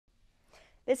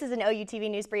This is an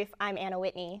OU-TV News Brief. I'm Anna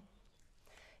Whitney.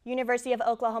 University of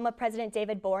Oklahoma President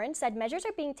David Boren said measures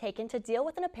are being taken to deal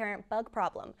with an apparent bug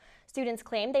problem. Students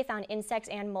claim they found insects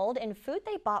and mold in food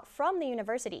they bought from the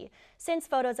university. Since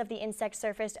photos of the insects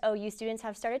surfaced, OU students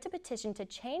have started to petition to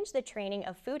change the training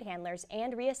of food handlers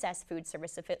and reassess food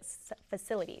service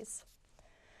facilities.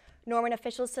 Norman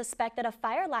officials suspect that a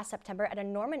fire last September at a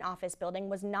Norman office building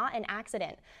was not an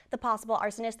accident. The possible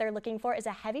arsonist they're looking for is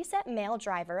a heavyset male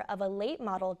driver of a late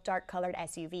model dark-colored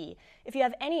SUV. If you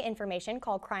have any information,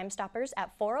 call Crime Stoppers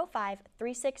at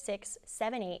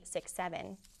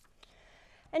 405-366-7867.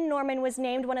 And Norman was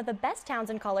named one of the best towns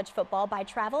in college football by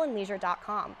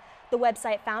travelandleisure.com. The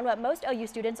website found what most OU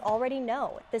students already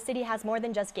know. The city has more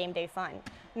than just game day fun.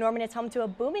 Norman is home to a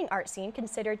booming art scene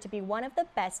considered to be one of the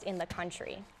best in the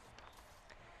country.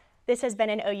 This has been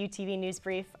an OU-TV News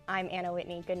Brief. I'm Anna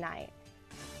Whitney. Good night.